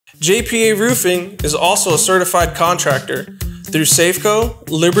Jpa Roofing is also a certified contractor through Safeco,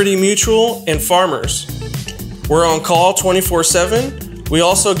 Liberty Mutual, and Farmers. We're on call 24/7. We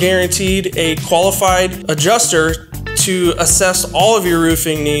also guaranteed a qualified adjuster to assess all of your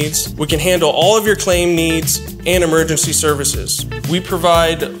roofing needs. We can handle all of your claim needs and emergency services. We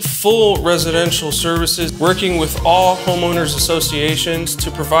provide full residential services, working with all homeowners associations to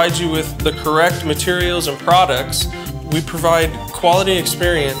provide you with the correct materials and products. We provide quality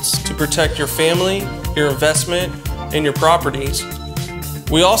experience to protect your family, your investment, and your properties.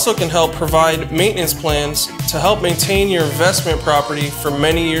 We also can help provide maintenance plans to help maintain your investment property for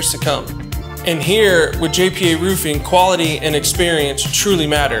many years to come. And here with Jpa Roofing, quality and experience truly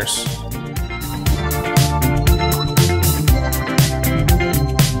matters.